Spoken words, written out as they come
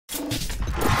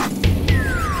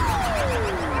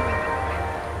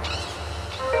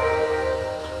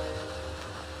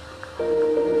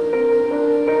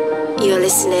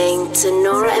listening to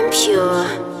Nora and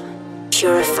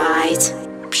Purified.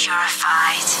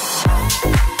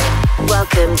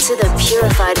 Welcome to the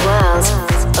purified world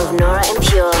of Nora and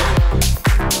Pure.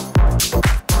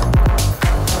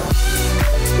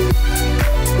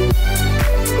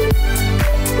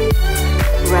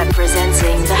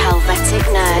 Representing the Helvetic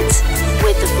nerds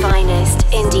with the finest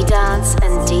indie dance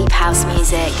and deep house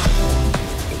music.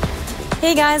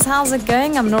 Hey guys, how's it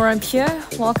going? I'm Nora and Pure.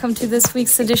 Welcome to this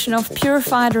week's edition of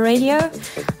Purified Radio.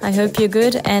 I hope you're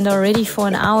good and are ready for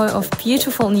an hour of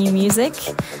beautiful new music.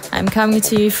 I'm coming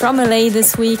to you from LA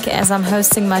this week as I'm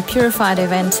hosting my Purified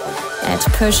event at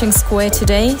Pershing Square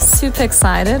today. Super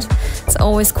excited. It's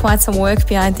always quite some work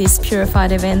behind these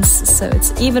Purified events, so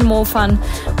it's even more fun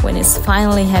when it's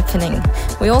finally happening.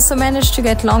 We also managed to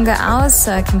get longer hours,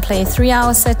 so I can play a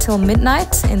 3-hour set till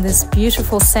midnight in this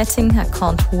beautiful setting. I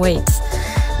can't wait.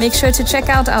 Make sure to check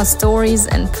out our stories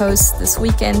and posts this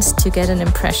weekend to get an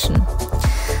impression.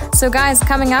 So guys,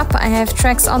 coming up, I have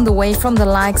tracks on the way from the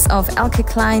likes of Elke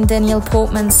Klein, Daniel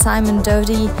Portman, Simon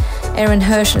Doty, Aaron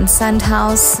Hirsch and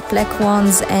Sandhouse, Black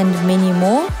Ones and many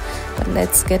more. But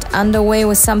let's get underway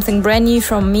with something brand new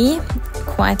from me.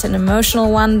 Quite an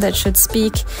emotional one that should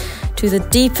speak to the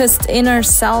deepest inner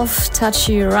self, touch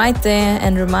you right there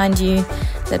and remind you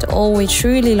that all we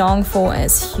truly long for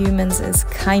as humans is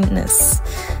kindness.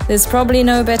 There's probably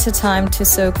no better time to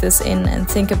soak this in and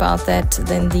think about that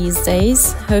than these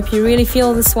days. Hope you really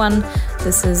feel this one.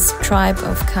 This is Tribe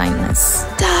of Kindness.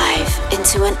 Dive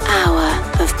into an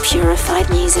hour of purified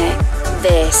music.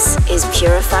 This is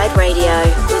Purified Radio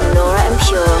with Nora and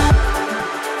Pure.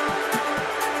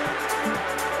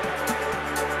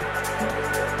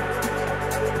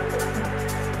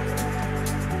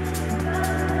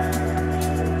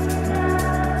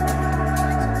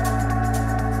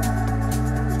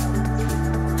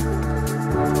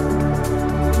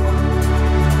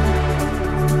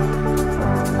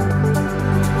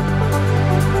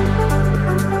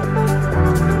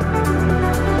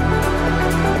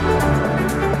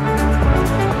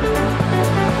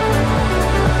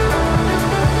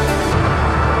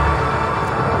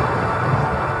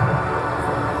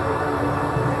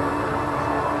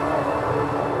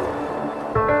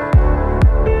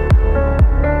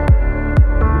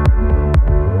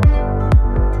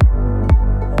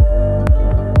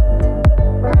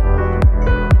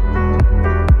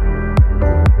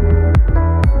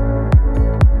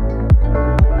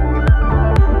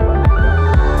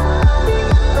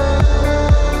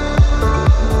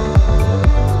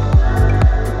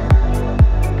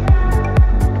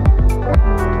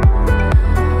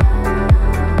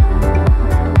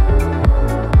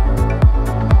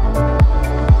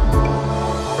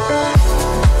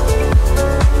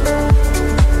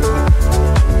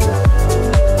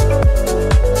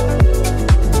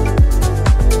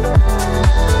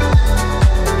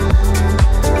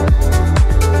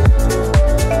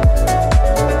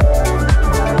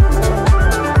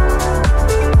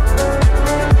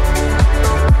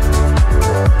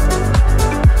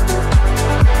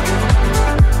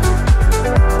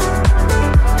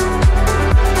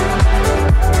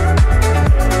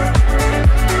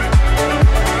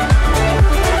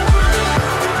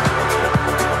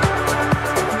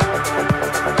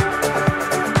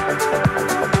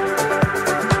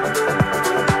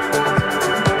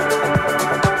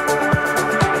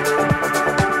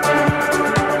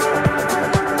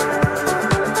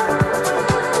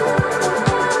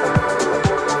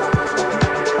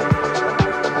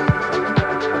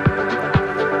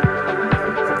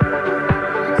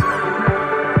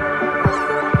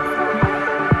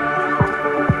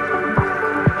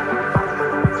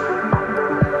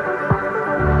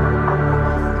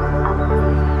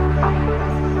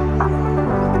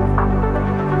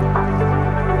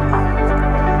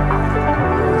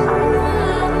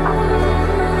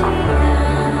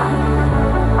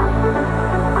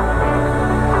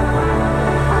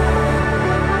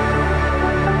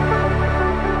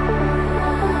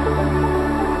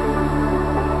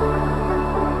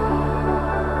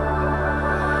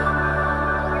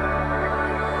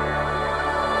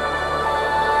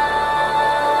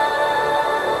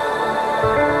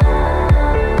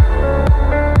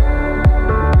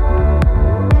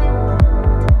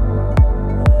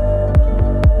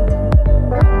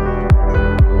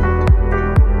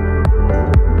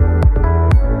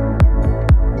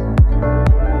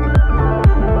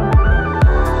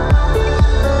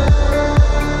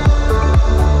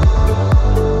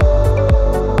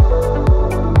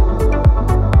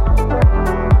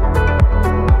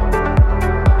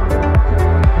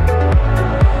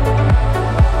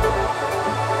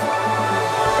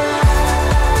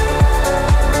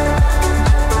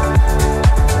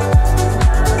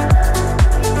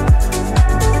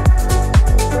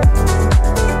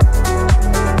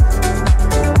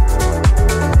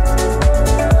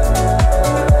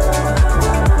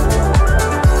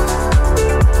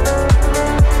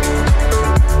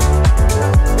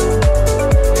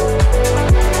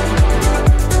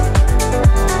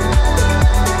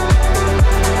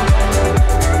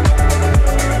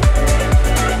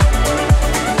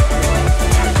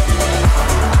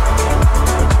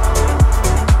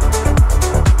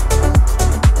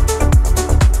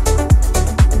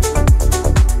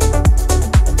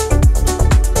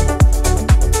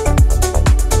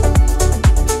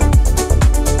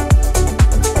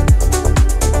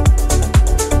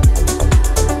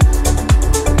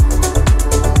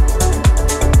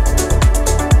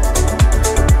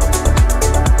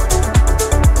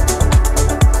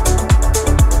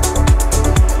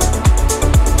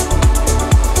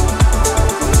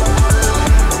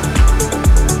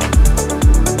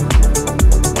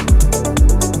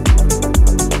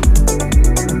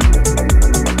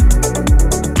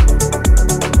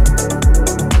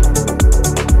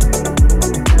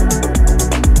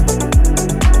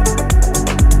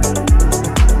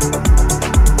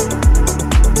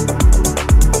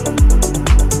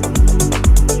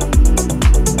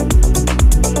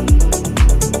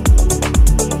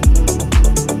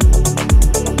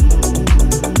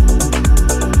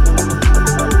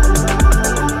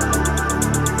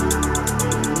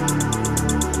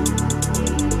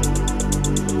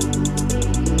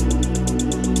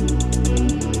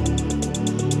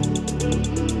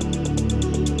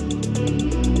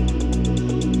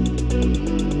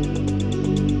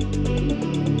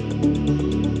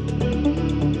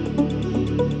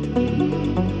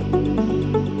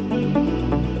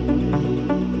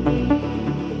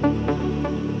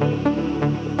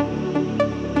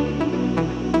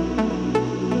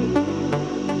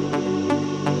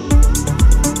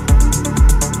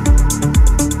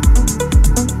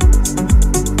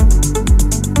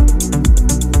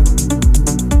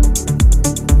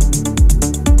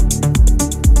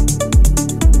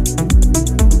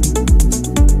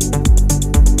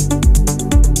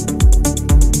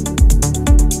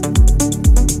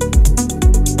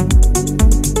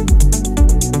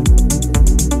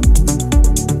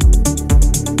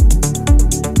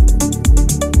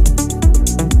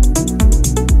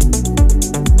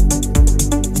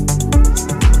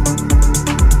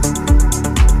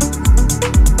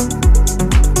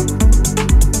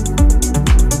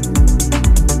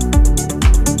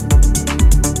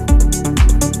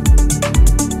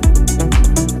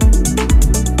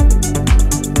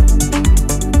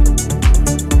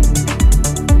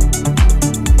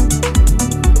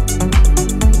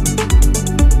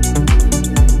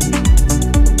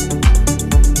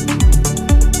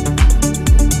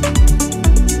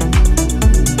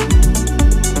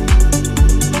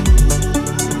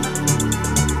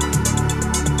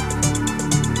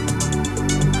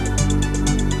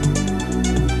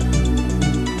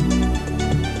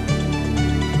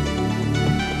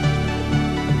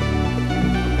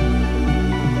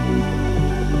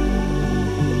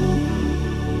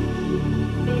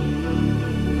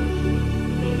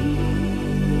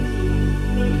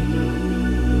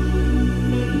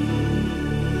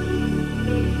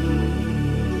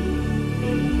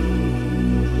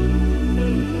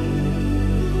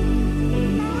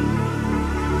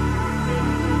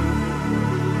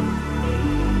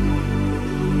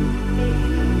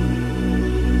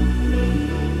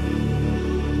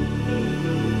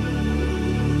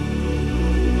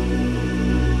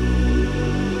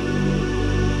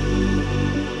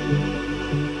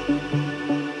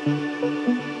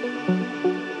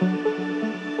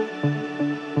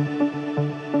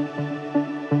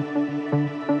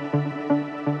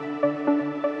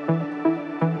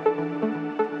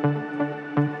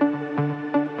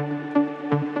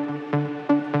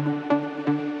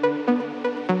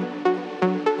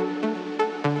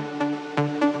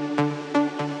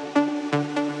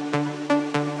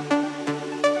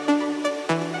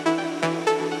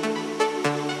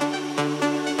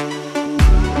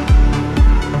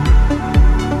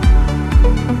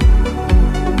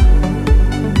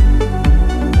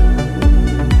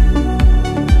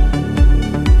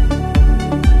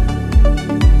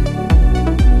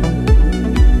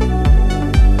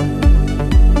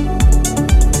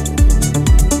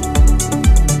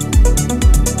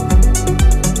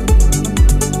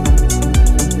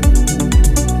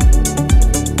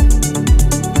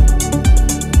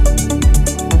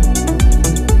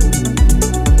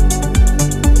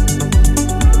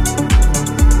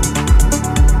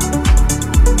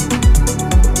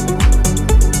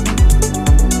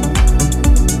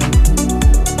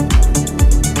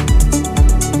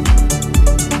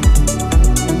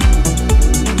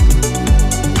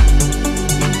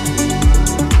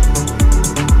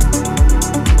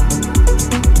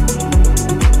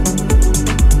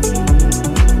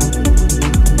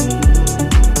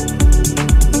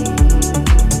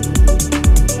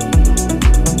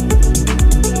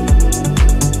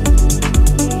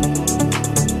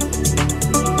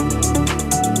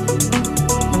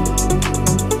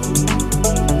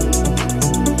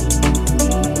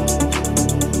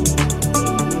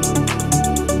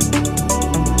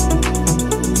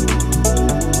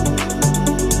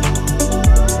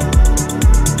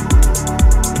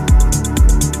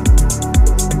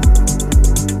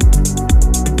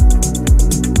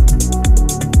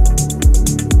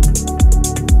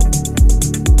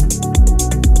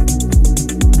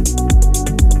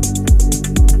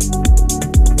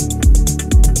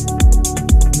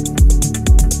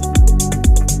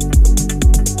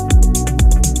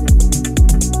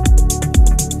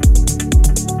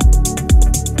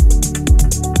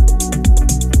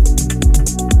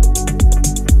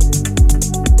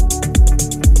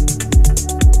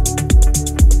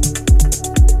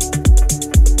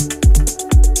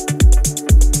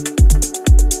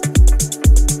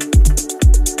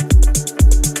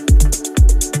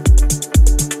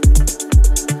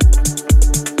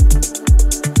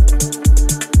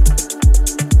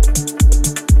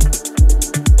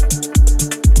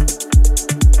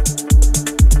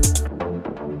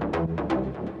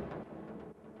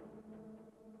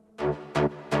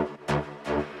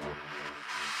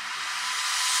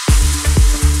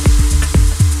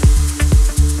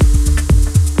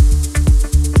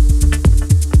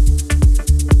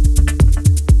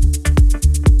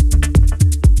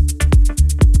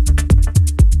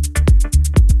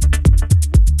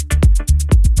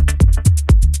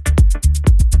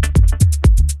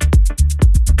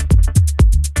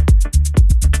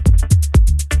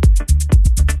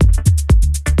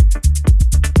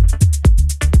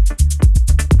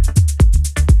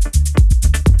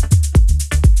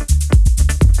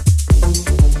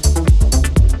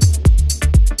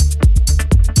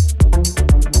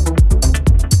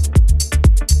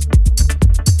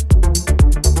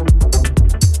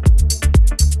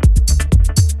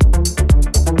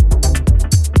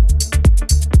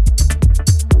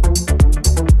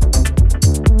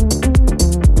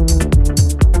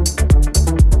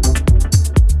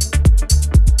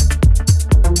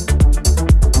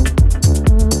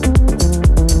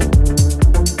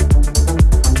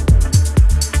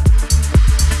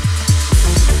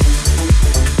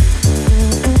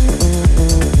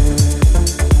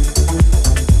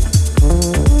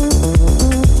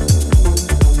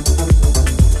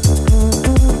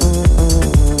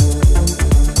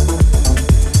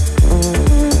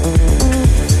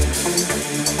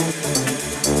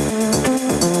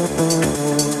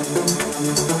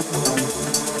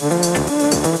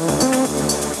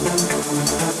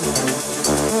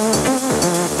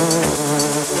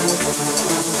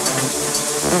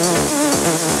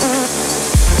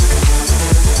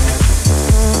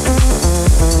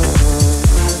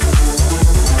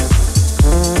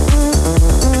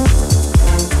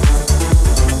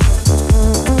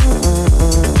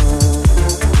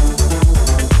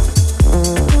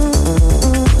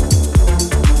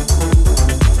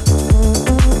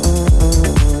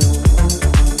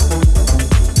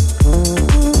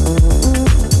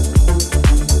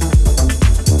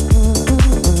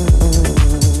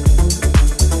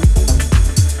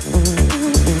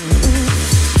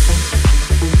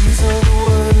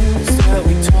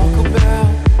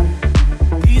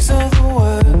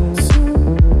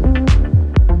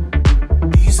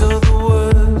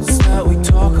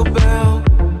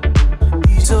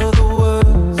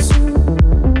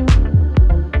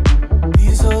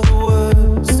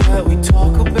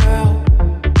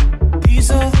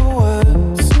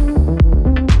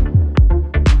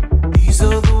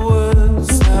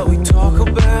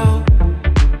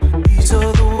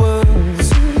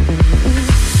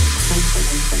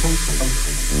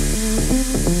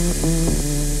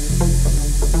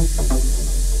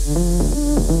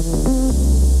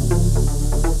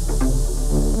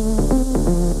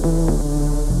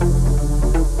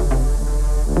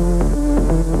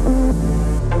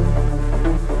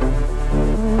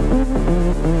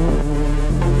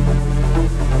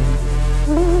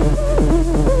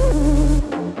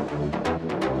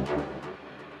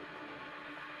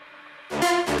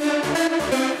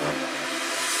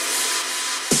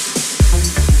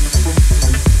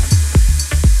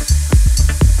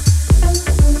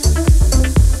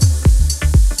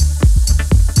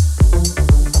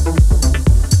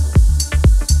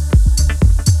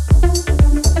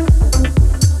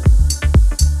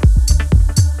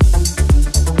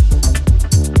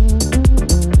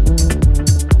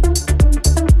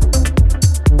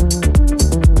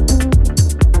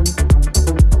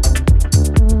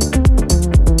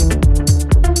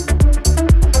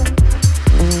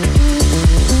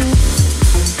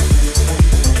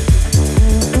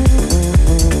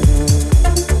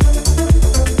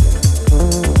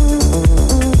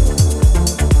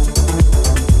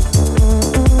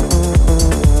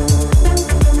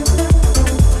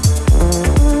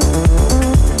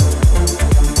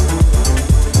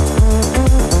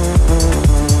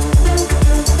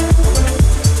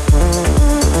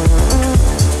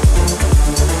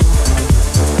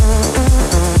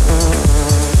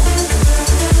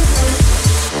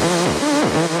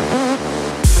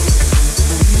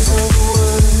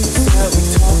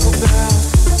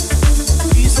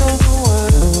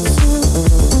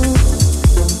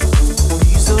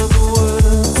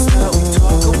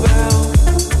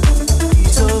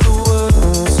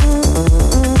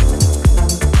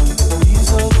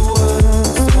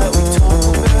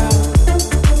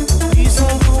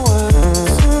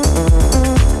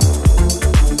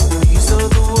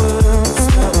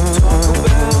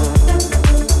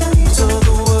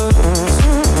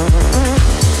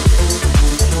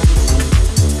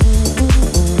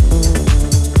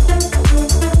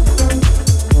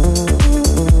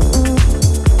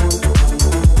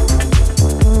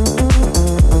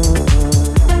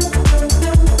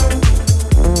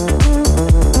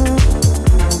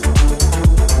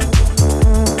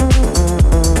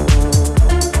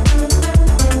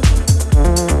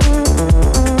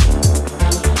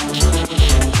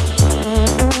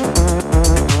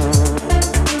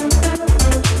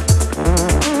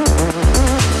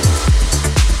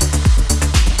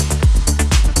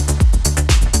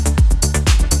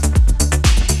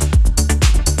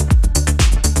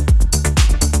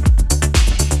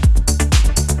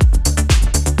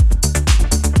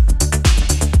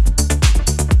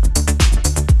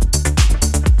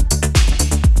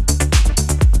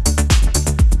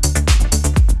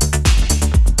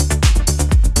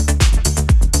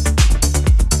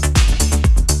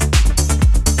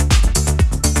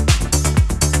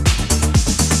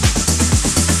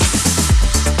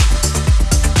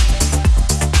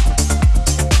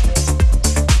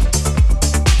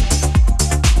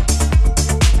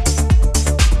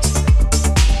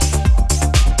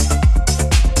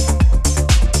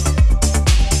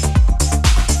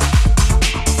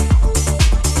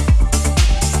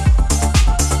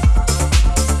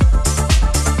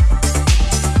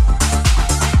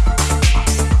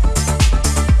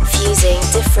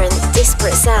 blending different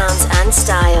disparate sounds and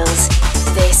styles.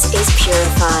 This is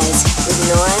Purified with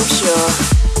Nora and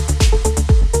Pure.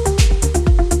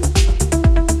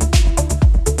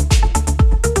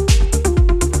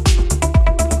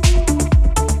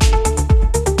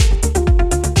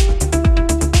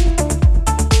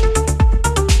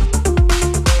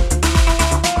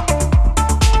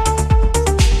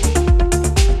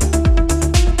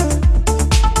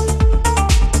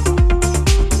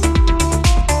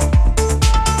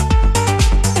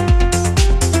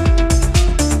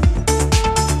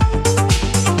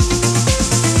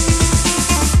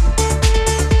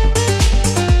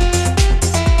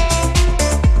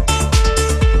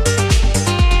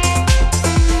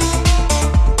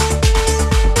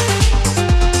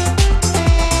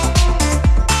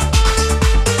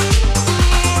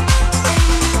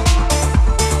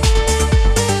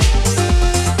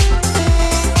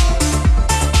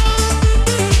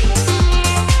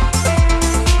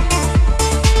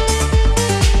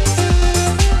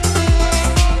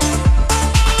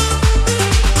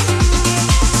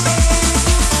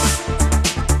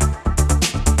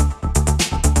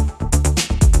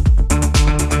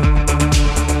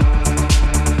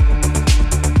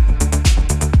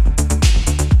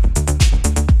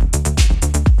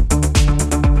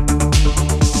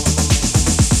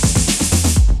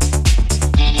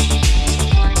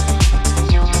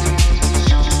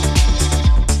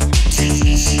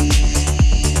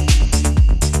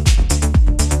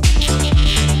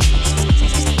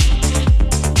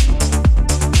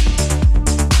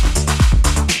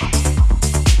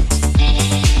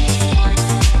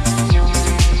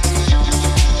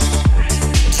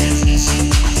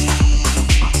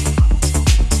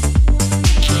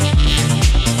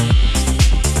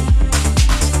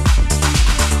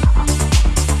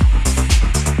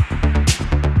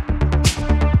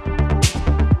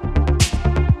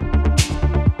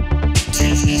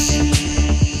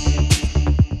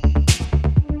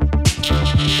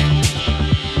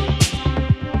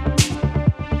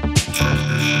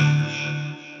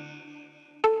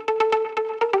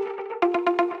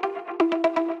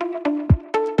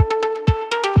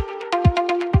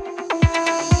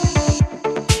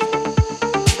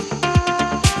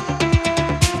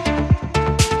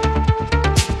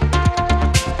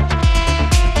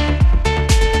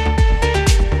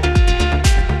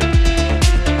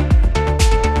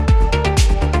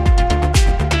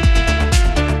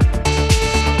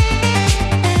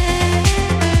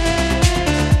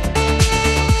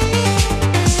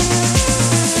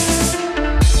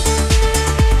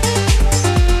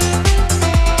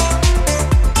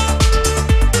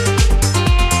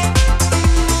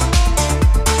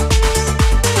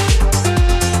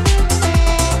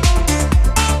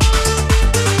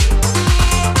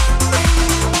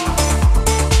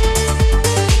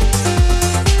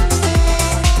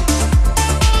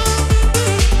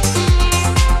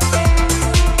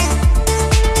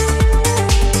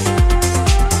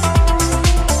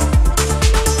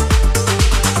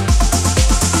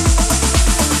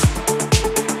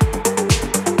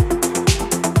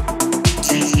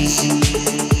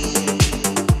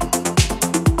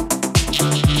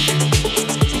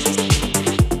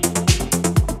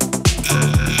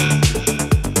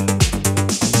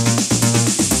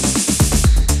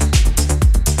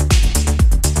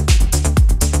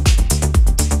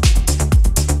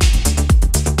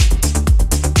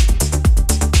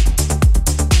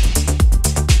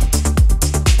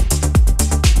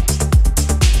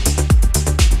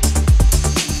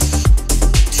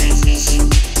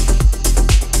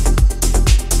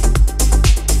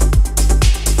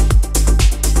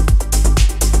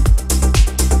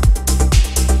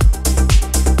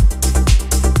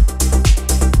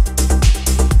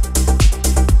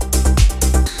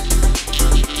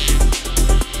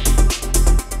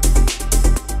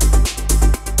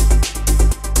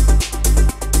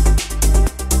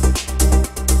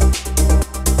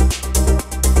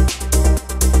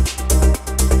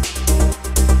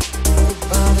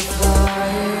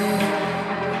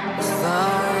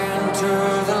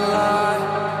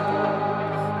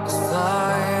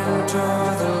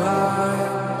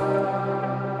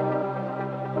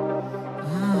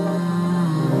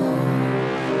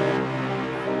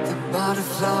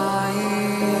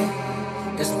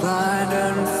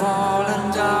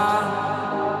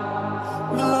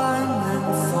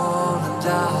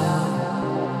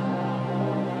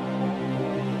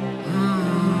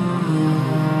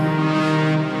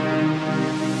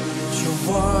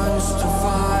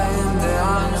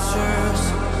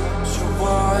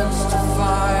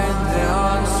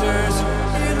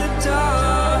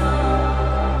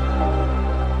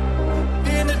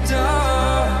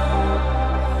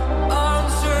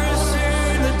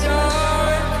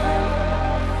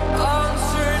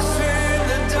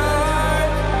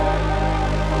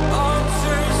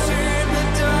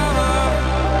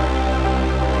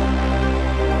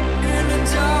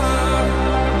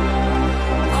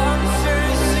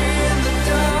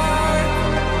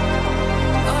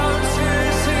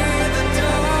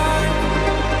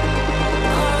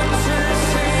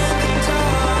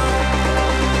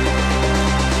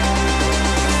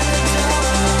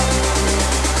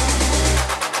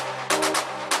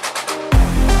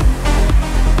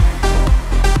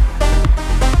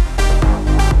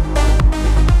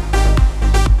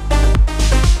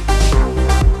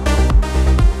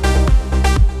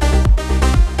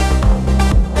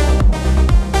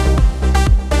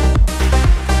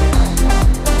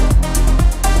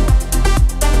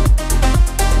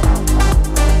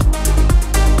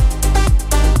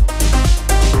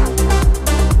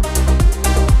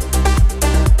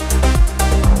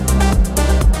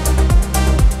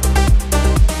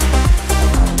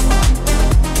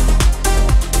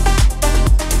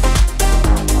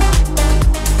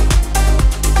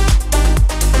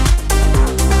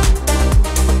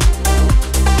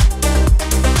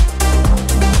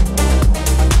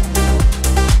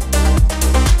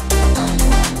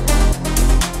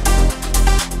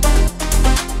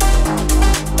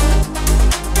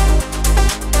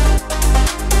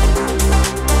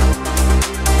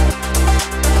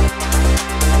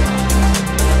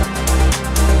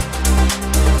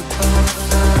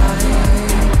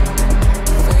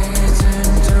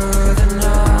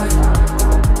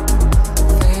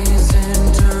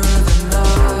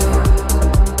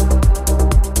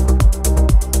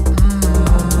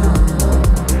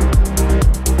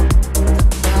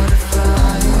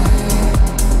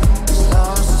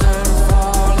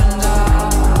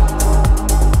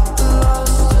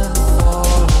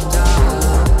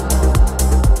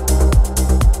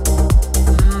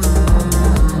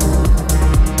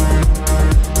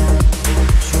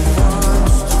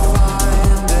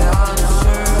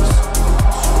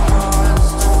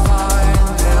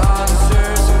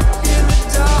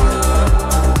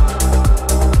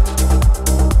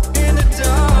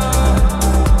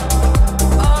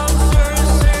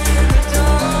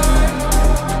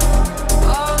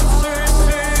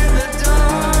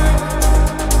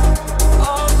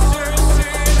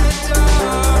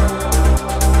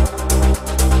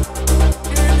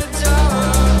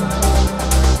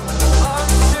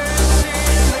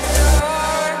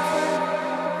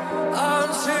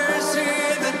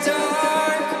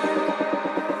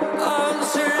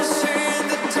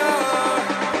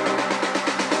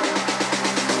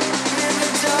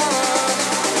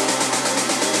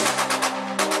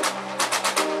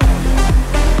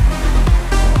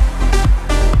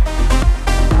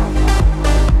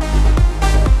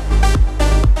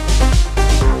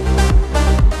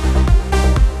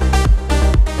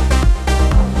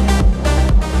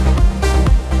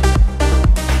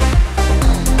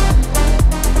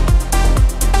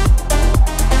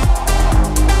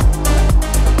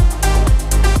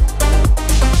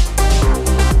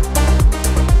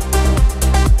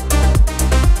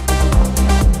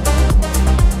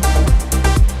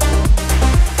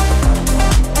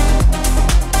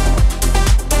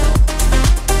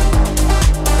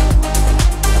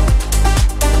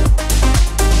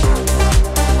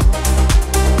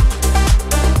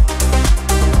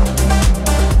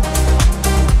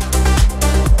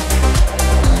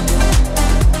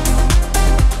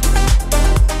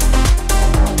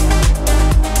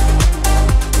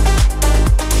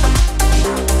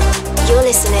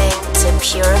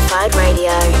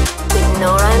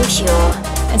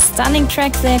 Stunning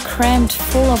track there, crammed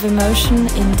full of emotion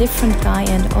in Different Guy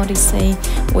and Odyssey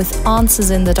with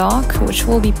Answers in the Dark, which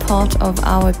will be part of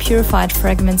our Purified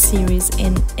Fragment series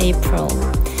in April.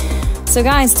 So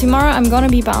guys, tomorrow I'm gonna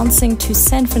be bouncing to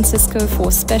San Francisco for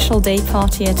a special day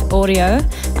party at Audio.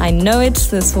 I know it,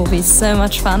 this will be so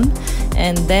much fun.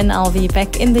 And then I'll be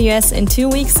back in the US in 2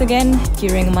 weeks again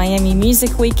during Miami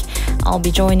Music Week. I'll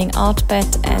be joining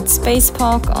Artbat at Space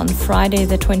Park on Friday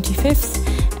the 25th,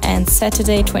 and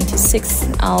Saturday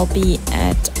 26th I'll be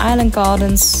at Island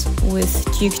Gardens with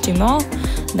Duke Dumont.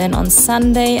 Then on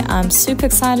Sunday I'm super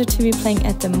excited to be playing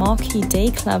at the Marquee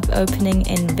Day Club opening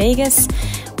in Vegas,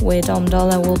 where Dom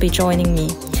Dollar will be joining me.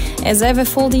 As ever,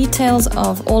 full details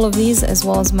of all of these as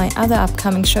well as my other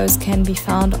upcoming shows can be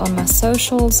found on my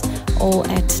socials, all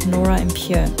at Nora and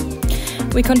Pure.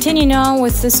 We continue now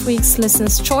with this week's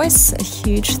Listener's Choice. A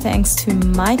huge thanks to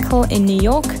Michael in New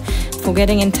York for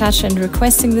getting in touch and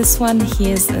requesting this one.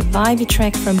 Here's a vibey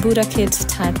track from Buddha Kid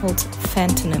titled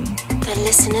Phantom. The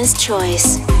Listener's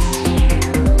Choice.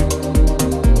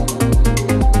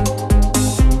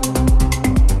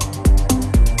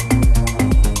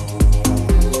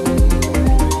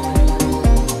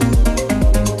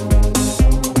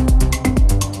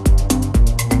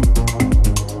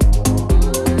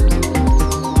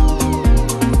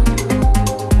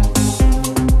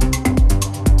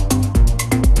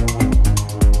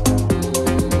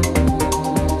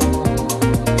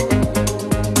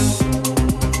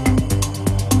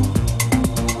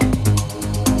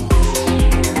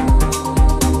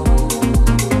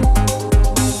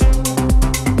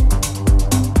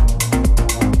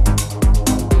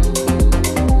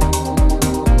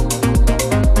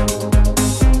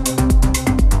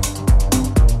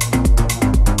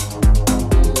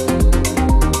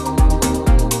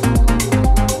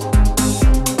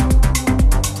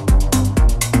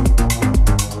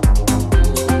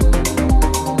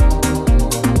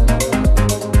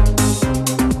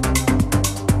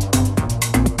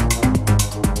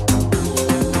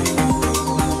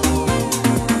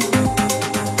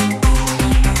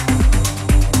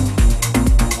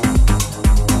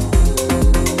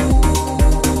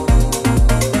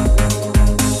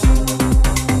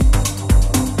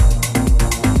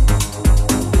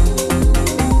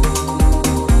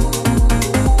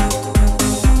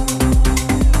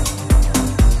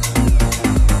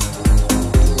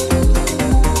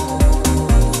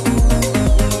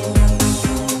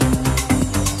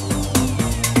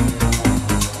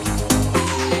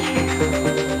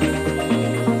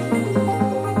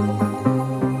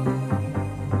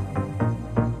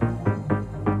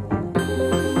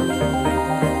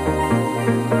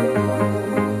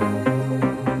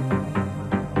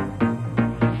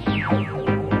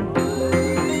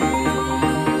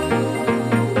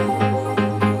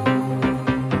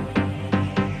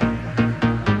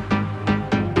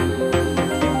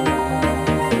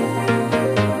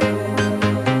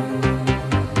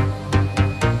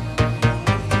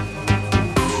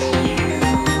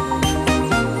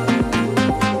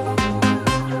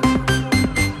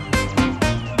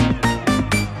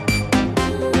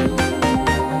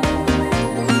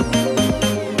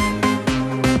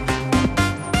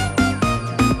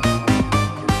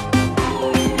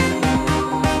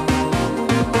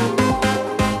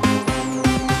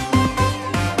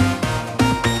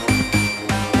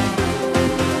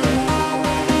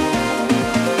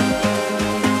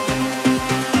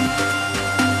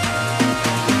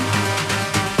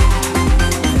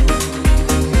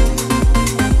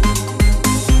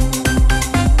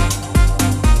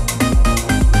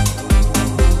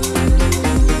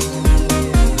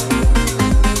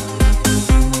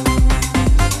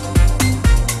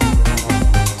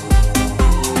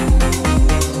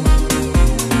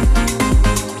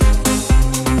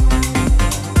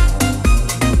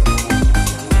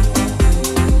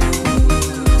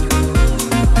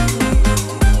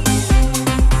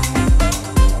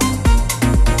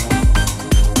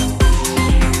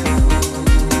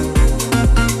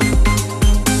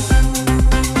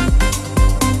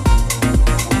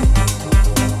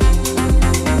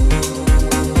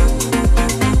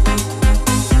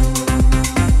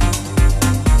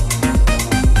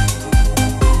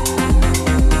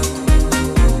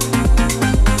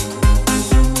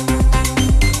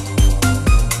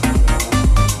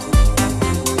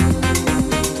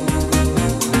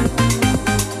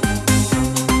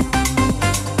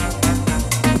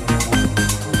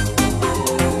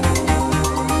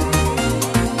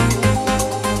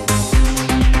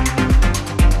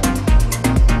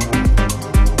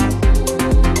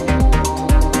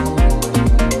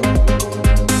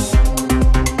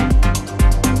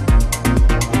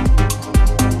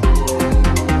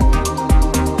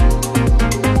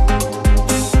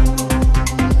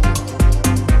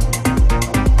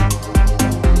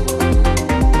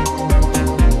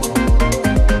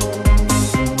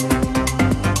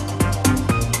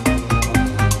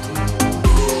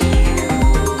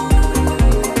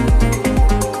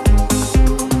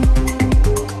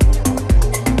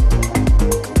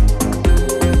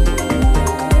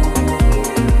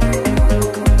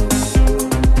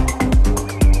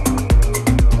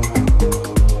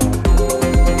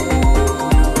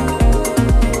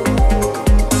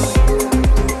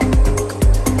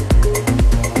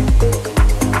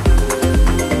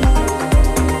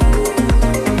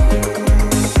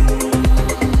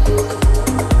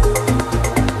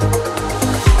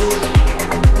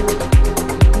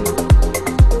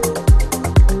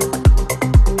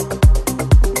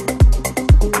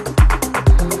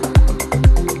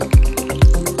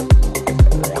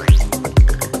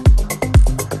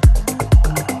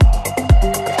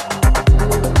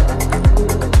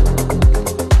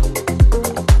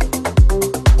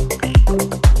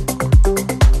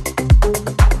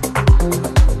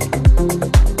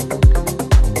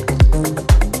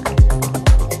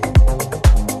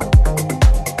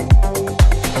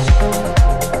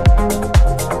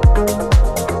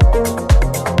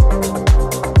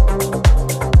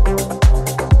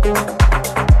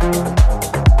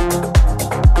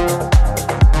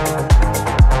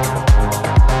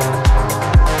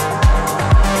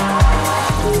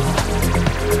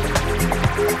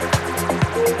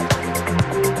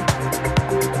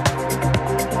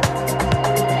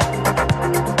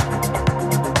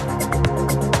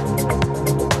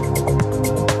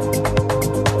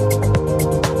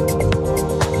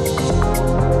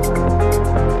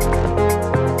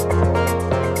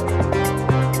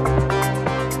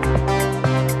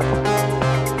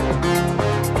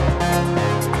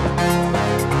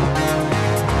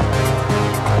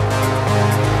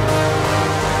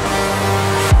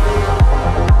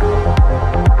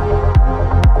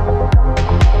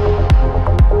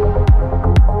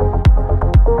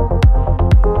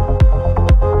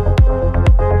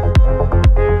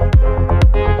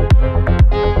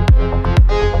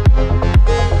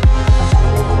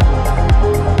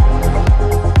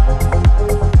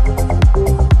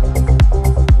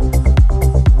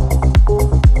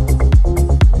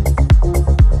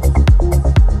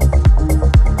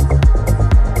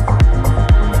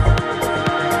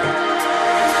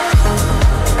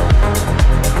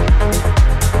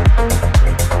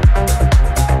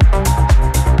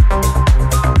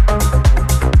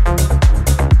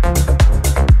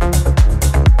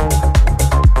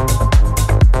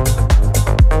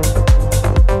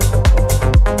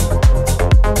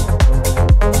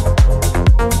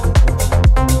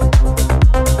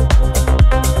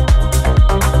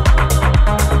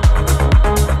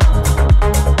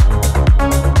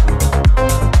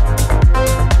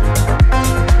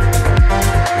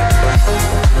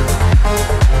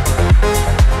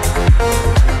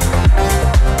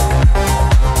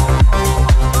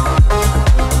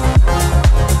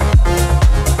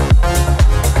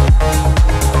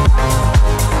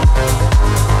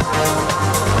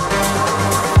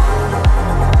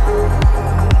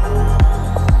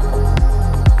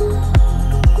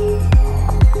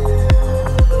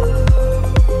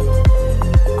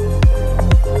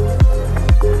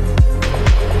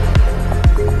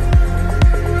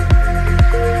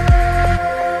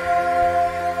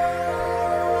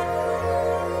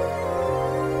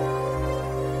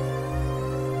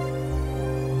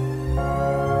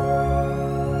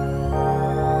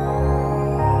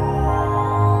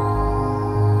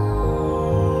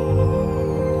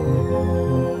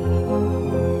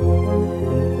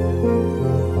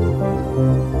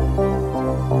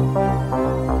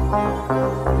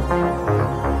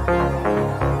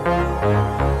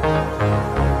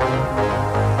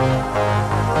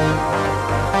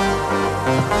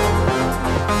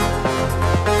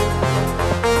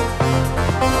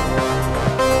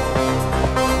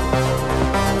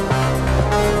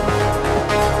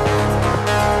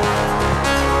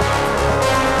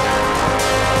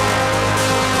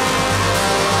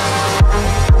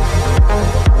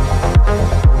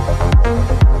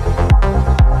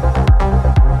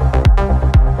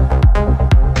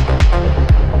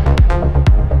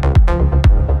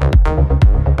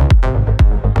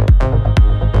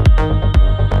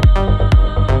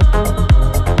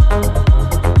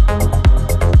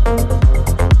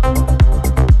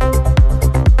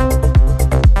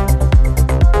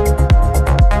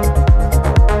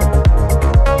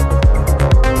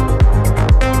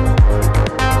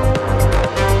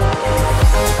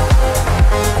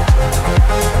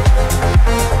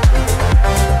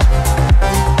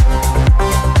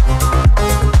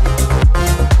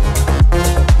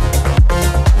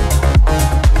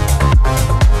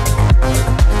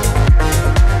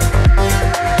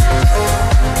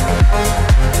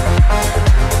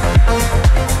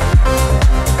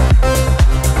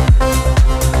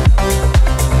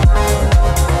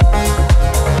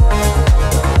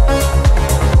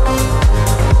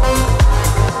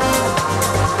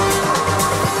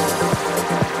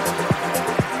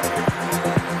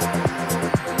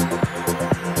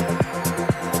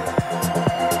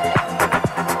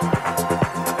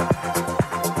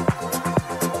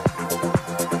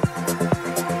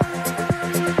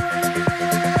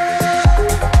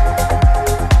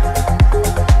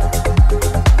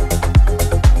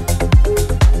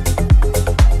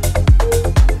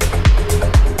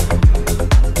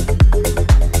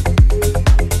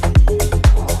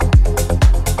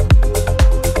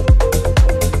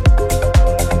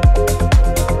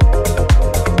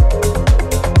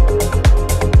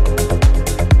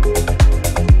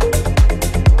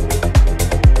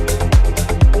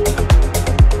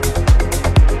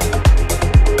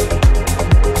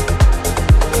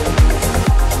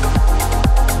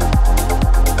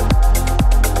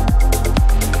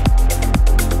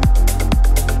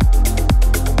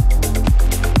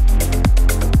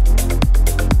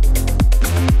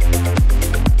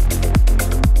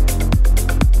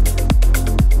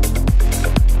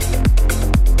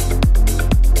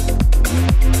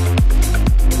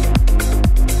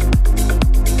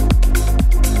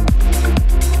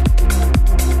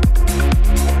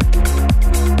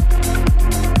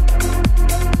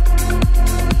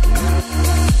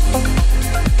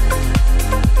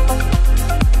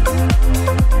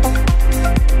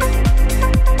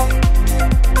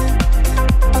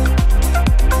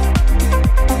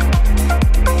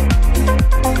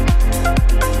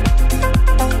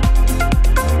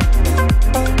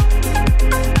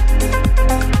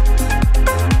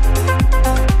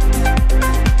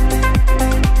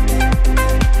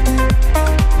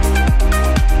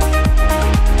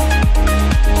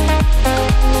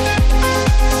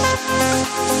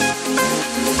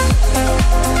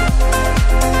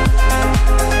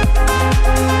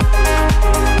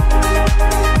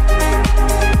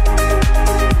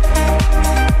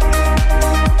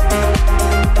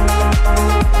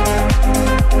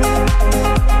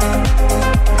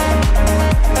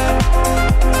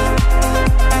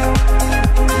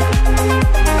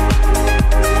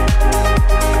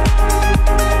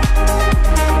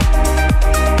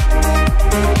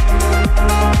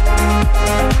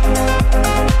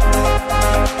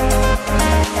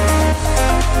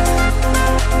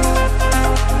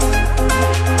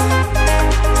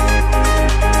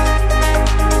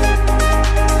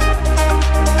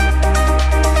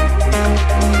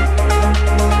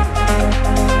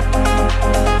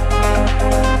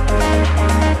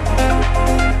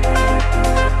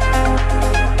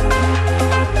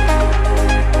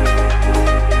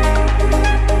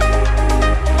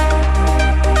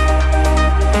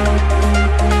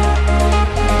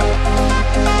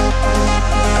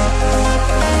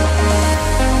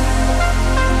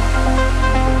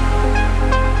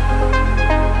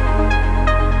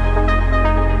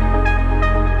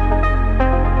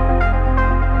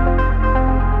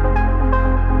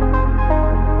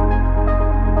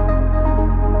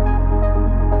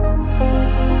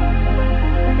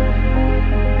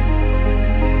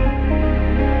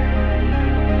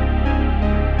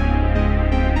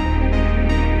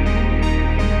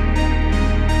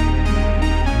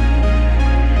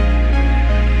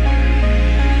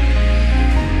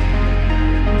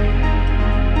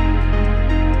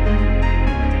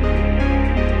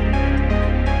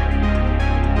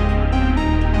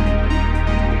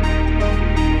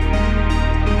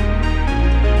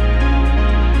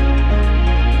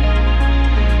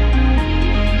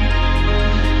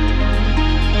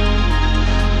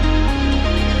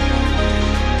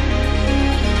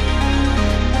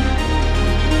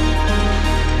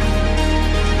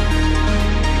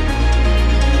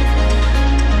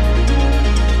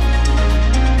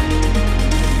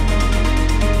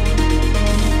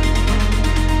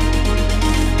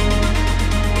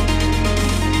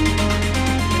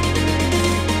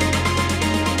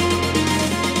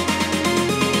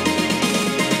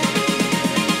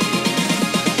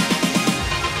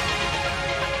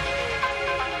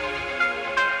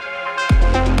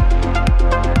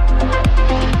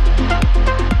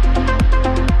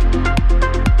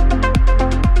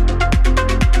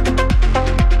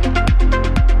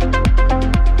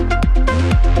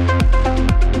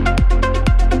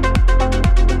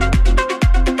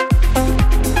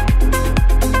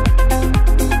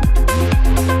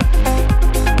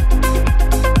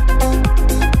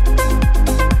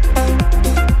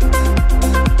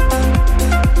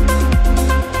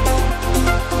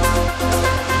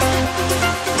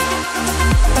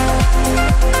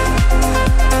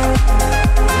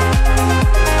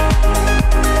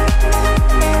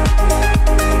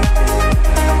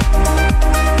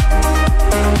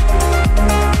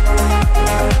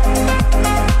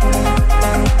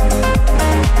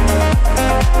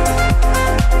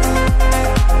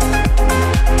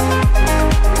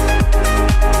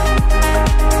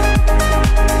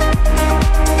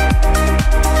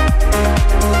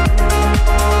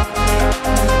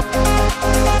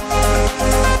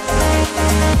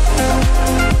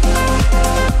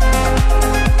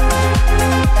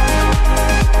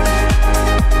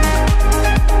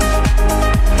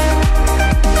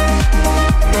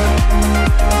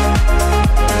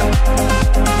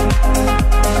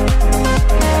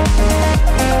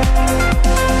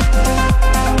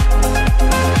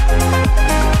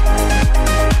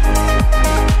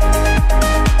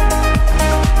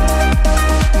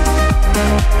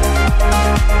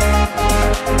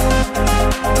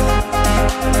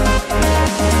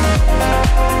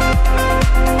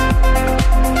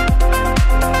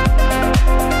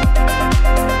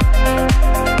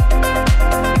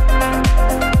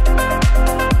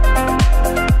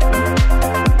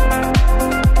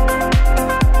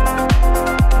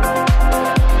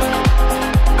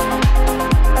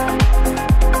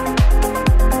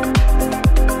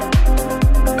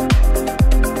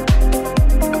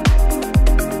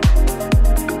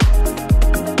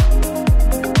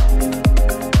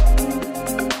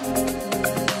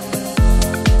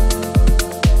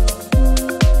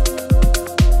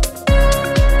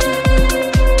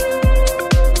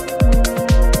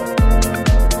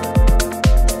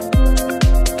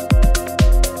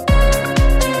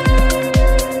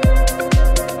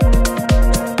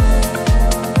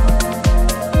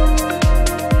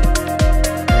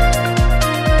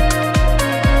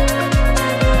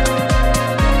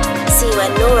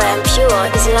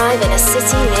 Pure is live in a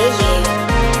city near you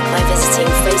by visiting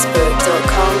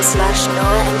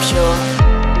facebook.com/Nora and Pure.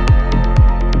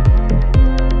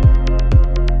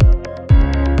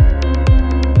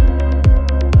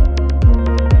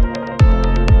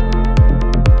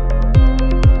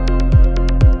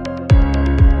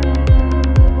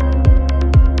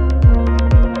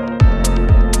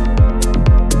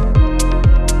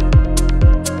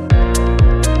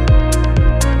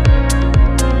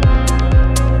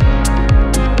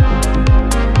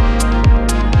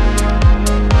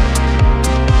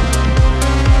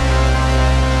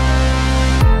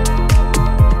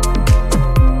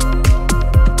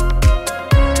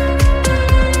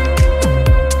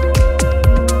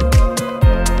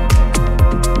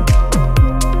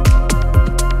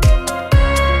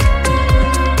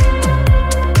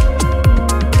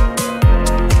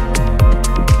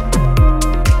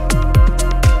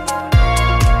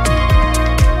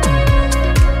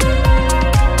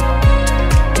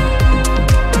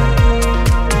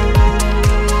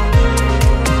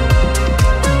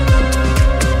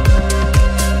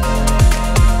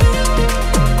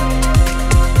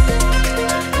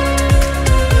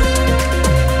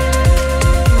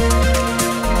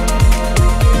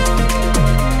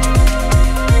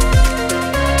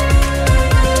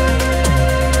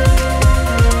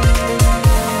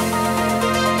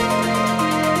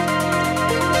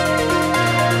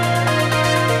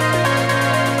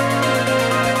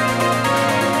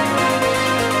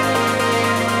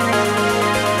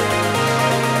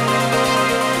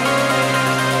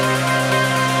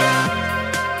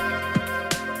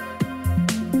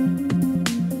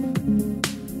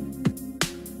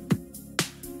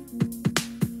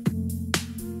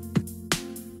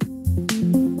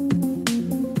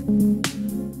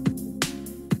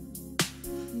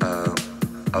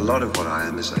 A lot of what I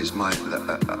am is my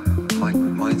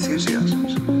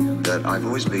enthusiasms. That I've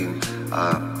always been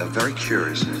a very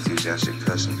curious and enthusiastic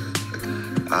person,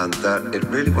 and that it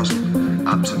really wasn't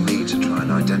up to me to try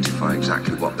and identify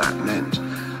exactly what that meant.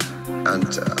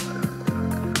 And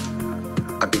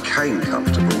I became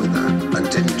comfortable with that and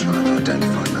didn't try and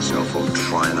identify myself or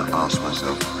try and ask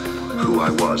myself who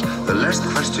I was. The less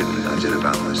questioning I did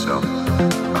about myself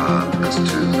as to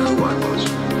who I was,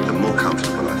 the more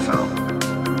comfortable I felt.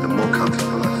 The more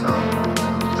comfortable I felt.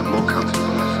 The more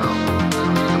comfortable I felt.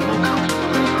 The more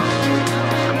comfortable I felt.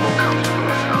 The more comfortable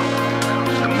I felt.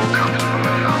 The more comfortable I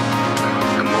felt.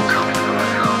 The more comfortable I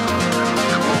felt.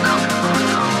 The more comfortable I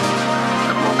felt.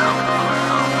 The more comfortable I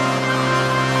felt.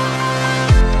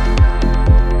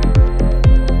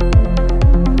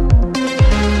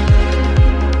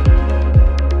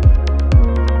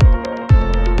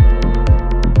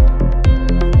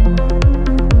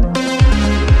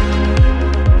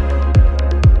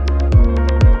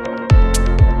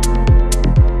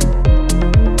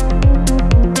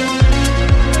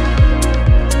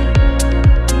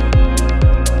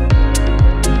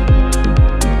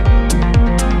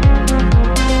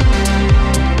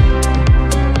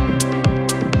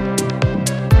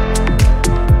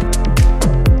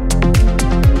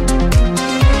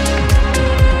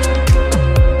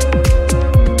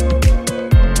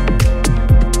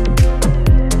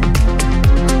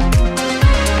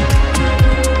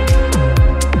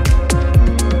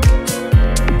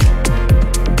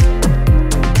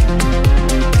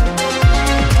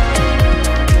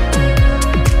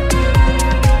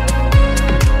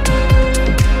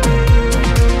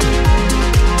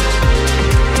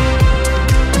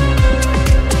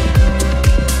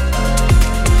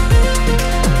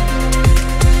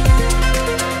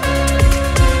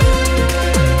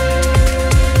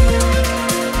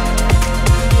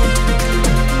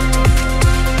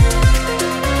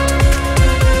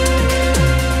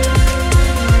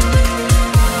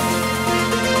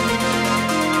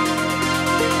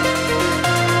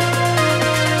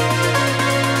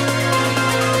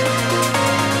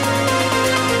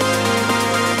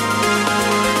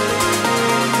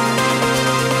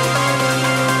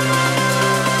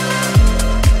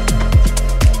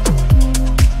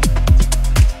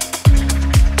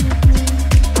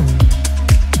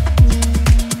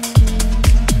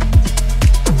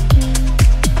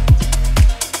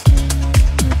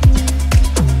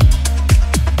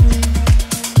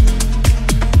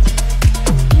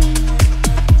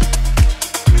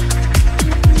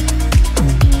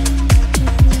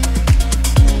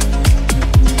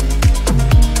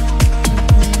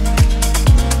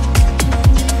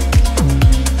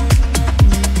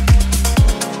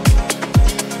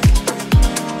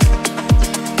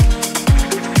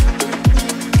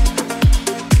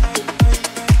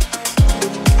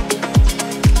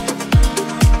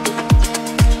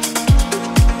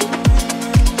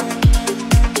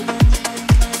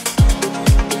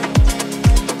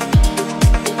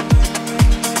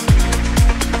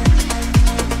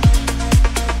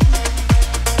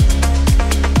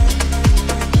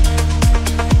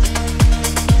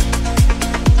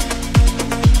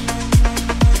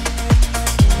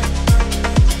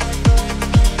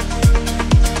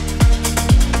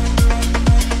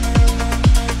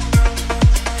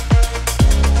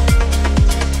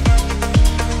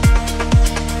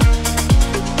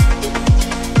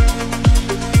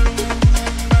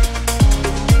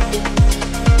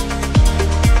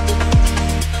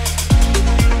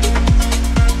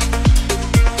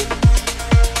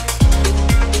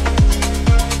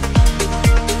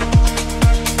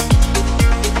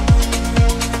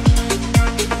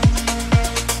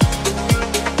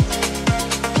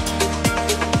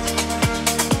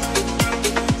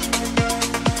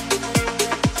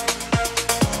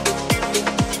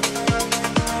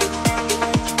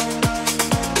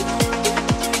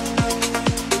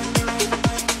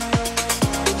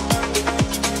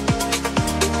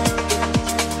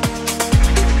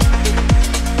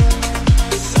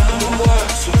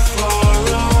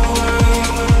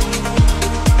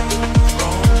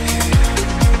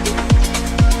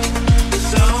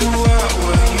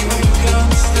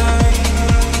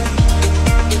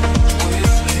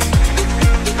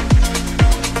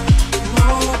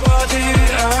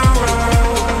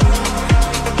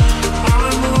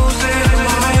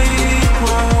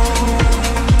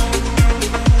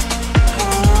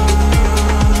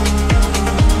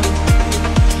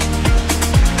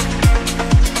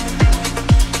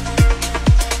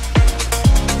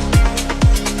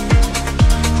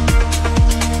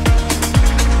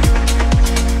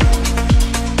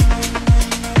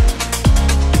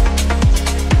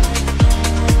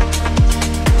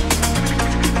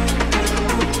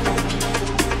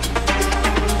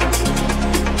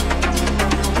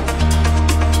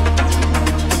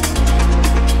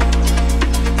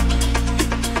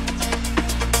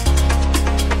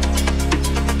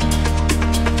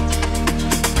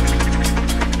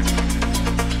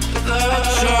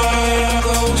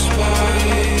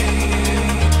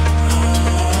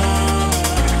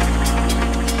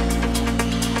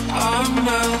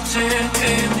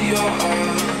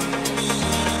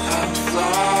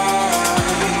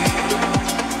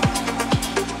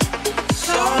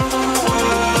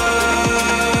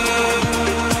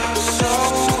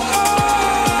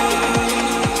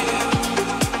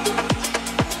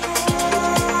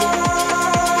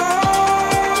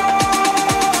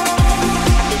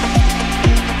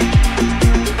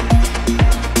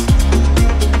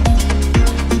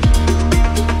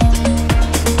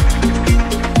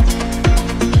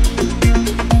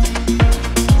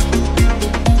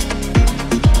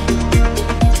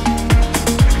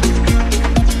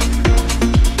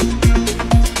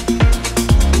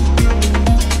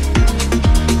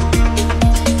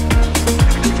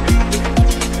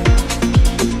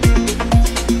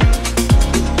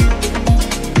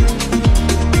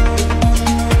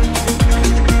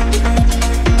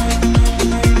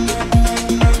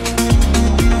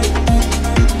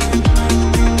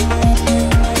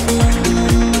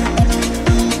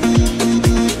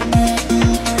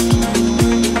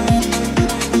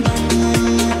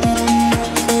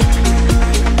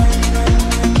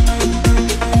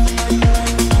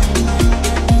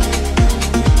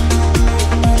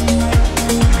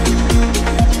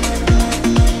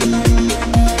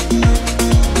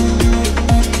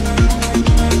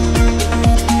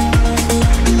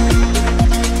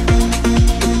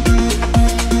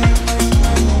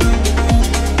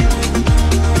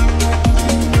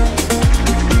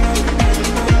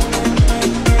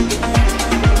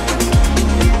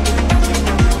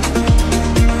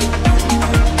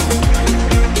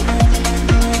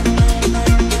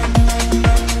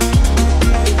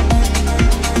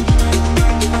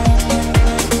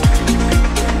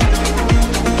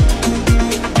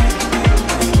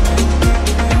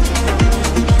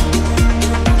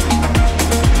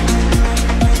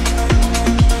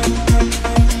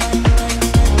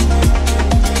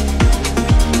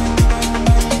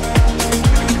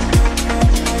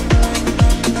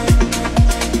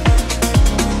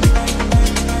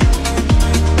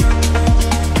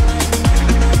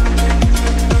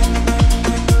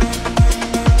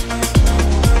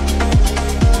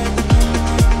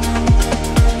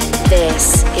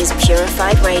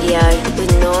 Purified Radio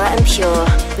with Nora and Pure.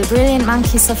 The brilliant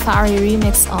Monkey Safari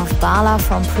remix of Bala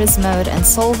from Prismode and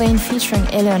Solvane featuring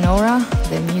Eleonora.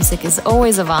 Their music is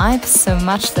always a vibe, so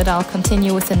much that I'll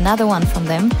continue with another one from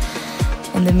them.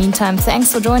 In the meantime,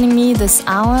 thanks for joining me this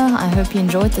hour. I hope you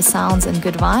enjoyed the sounds and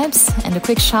good vibes. And a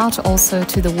quick shout also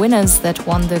to the winners that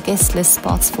won the guest list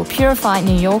spots for Purified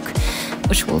New York,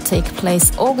 which will take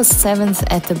place August 7th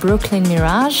at the Brooklyn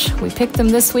Mirage. We picked them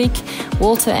this week: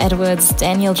 Walter Edwards,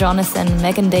 Daniel Jonathan,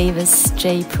 Megan Davis,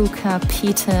 Jay Puka,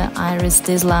 Peter, Iris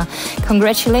Disla.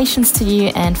 Congratulations to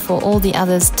you, and for all the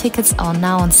others, tickets are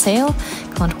now on sale.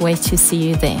 Can't wait to see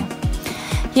you there.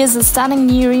 Here's a stunning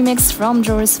new remix from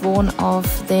Joris Vaughan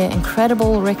of their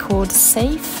incredible record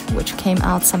Safe, which came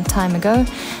out some time ago.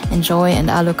 Enjoy, and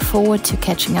I look forward to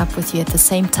catching up with you at the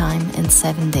same time in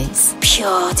 7 days.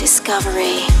 Pure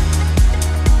discovery.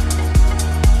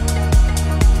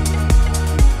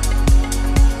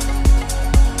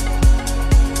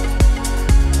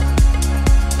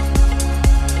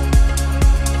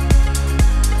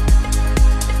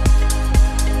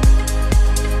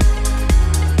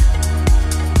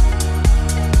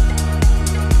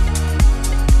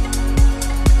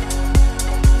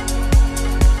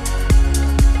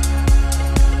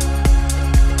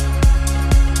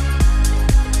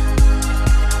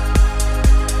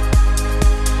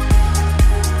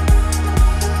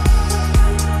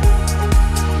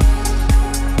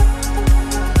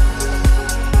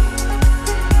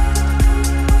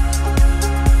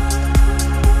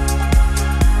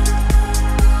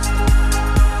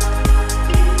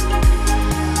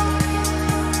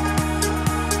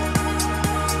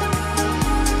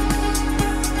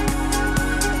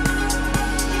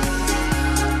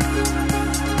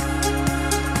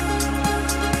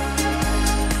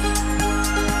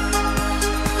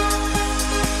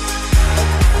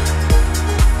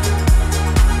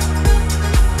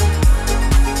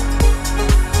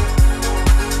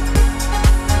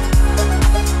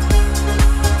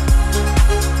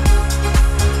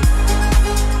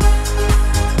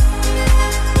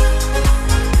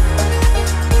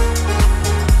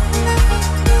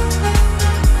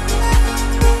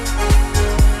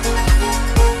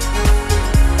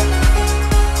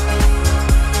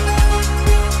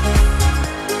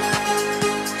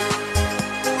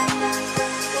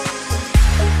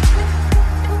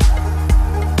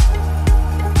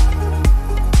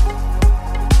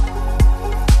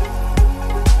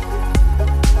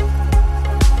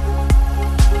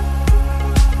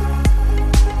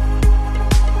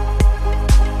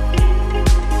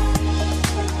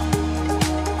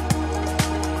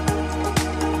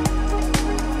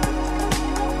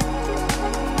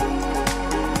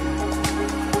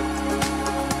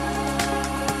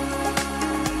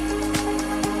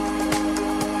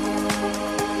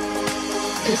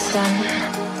 The sun,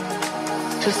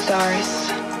 the stars,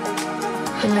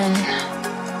 the moon.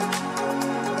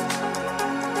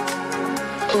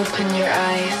 Open your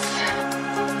eyes.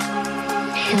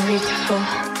 You're beautiful.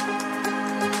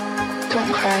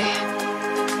 Don't cry.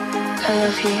 I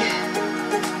love you.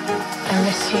 I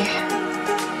miss you.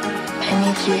 I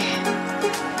need you.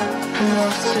 I'm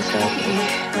lost without you.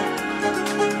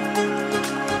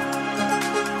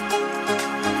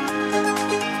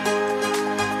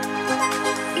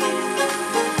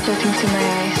 Look into my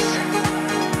eyes.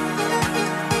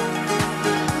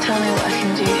 Tell me what I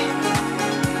can do.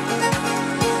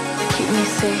 Keep me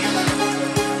safe.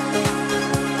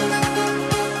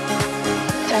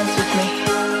 Dance with me.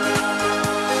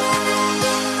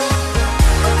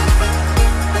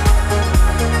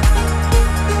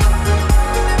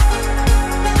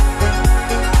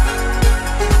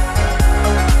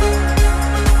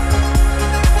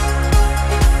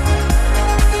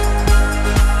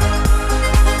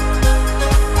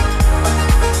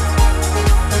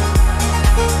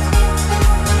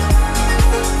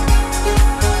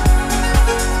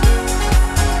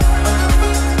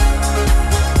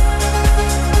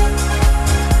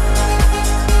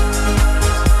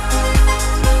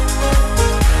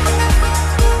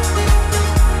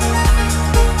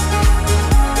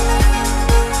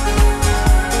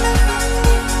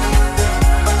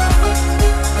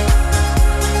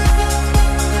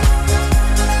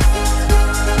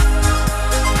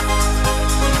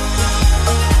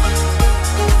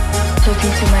 Look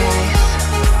into my eyes.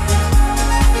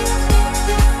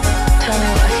 Tell me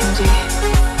what I can do.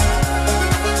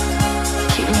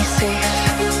 Keep me safe.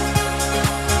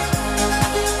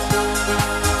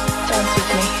 Dance with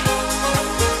me.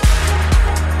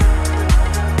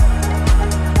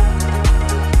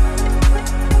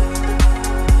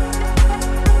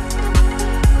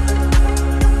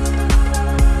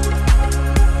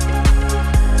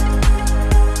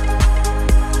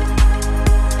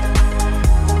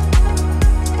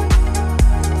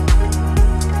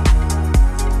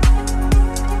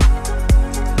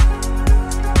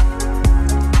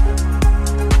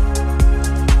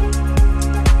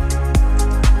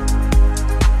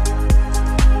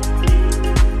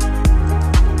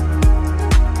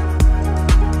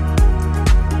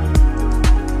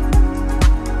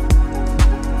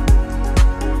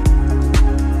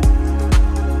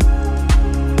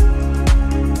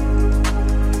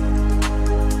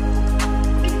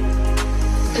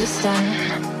 The sun,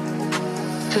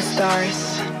 the stars,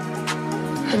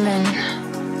 the moon.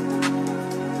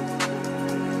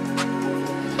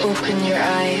 Open your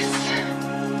eyes.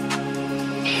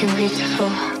 You're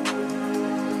beautiful.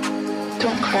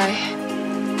 Don't cry.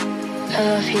 I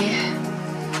love you.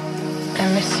 I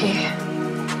miss you.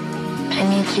 I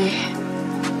need you.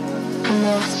 I'm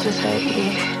lost without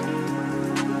you.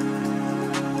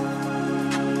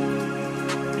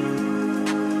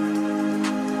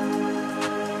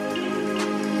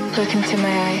 Look into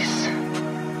my eyes.